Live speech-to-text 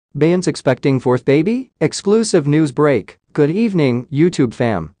Beyonce expecting fourth baby? Exclusive news break. Good evening, YouTube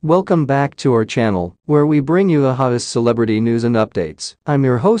fam. Welcome back to our channel, where we bring you the hottest celebrity news and updates. I'm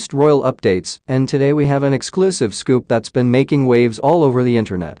your host Royal Updates, and today we have an exclusive scoop that's been making waves all over the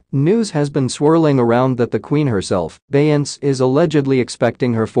internet. News has been swirling around that the queen herself, Beyonce, is allegedly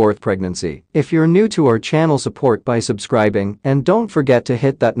expecting her fourth pregnancy. If you're new to our channel, support by subscribing, and don't forget to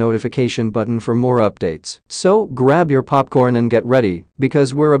hit that notification button for more updates. So grab your popcorn and get ready,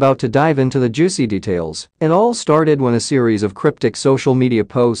 because we're about to dive into the juicy details. It all started when a series of cryptic social media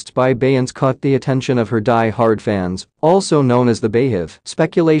posts by Beyonce caught the attention of her die-hard fans, also known as the Bayhive.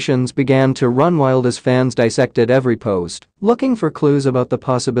 Speculations began to run wild as fans dissected every post, looking for clues about the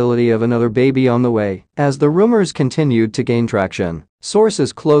possibility of another baby on the way. As the rumors continued to gain traction,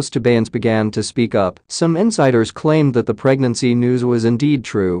 sources close to Beyonce began to speak up. Some insiders claimed that the pregnancy news was indeed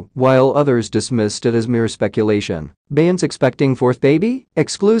true, while others dismissed it as mere speculation. Beyonce expecting fourth baby?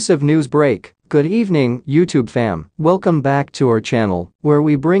 Exclusive news break. Good evening, YouTube fam. Welcome back to our channel, where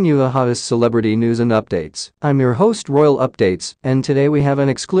we bring you the hottest celebrity news and updates. I'm your host Royal Updates, and today we have an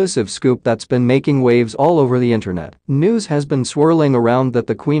exclusive scoop that's been making waves all over the internet. News has been swirling around that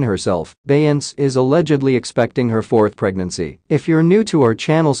the queen herself, Beyonce, is allegedly expecting her fourth pregnancy. If you're new to our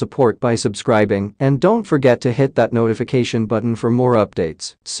channel, support by subscribing, and don't forget to hit that notification button for more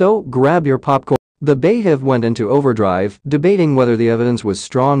updates. So grab your popcorn. The Bayhive went into overdrive, debating whether the evidence was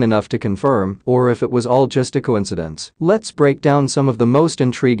strong enough to confirm or if it was all just a coincidence. Let's break down some of the most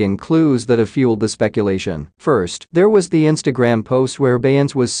intriguing clues that have fueled the speculation. First, there was the Instagram post where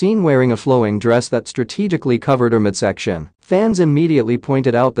Beyonce was seen wearing a flowing dress that strategically covered her midsection. Fans immediately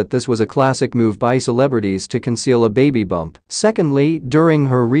pointed out that this was a classic move by celebrities to conceal a baby bump. Secondly, during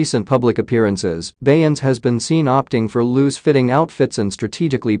her recent public appearances, Beyonce has been seen opting for loose-fitting outfits and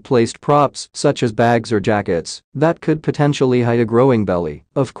strategically placed props, such as bags or jackets, that could potentially hide a growing belly.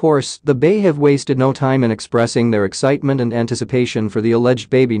 Of course, the Bayhive wasted no time in expressing their excitement and anticipation for the alleged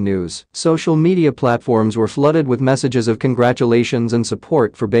baby news. Social media platforms were flooded with messages of congratulations and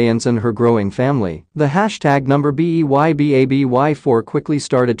support for Beyonce and her growing family. The hashtag number BEYBABY4 quickly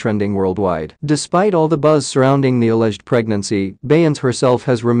started trending worldwide. Despite all the buzz surrounding the alleged pregnancy, Beyonce herself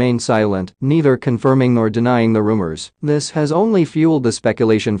has remained silent, neither confirming nor denying the rumors. This has only fueled the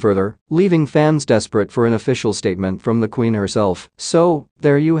speculation further, leaving fans desperate for an official statement from the queen herself. So,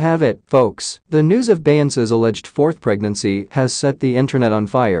 there you have it, folks. The news of Beyonce's alleged fourth pregnancy has set the internet on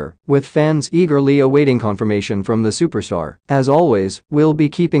fire, with fans eagerly awaiting confirmation from the superstar. As always, we'll be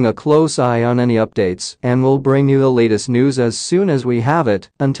keeping a close eye on any updates, and we'll bring you the latest news as soon as we have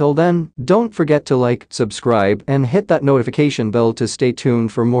it. Until then, don't forget to like, subscribe, and hit that notification bell to stay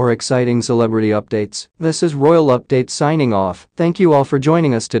tuned for more exciting celebrity updates. This is Royal Updates signing off. Thank you all for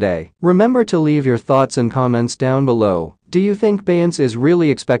joining us today. Remember to leave your thoughts and comments down below. Do you think Beyonce is really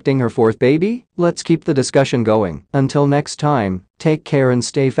expecting her fourth baby? Let's keep the discussion going. Until next time, take care and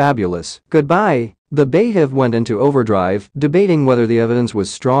stay fabulous. Goodbye. The Bayhive went into overdrive, debating whether the evidence was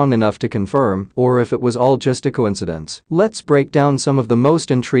strong enough to confirm or if it was all just a coincidence. Let's break down some of the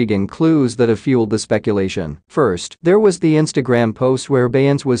most intriguing clues that have fueled the speculation. First, there was the Instagram post where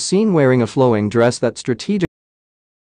Beyonce was seen wearing a flowing dress that strategically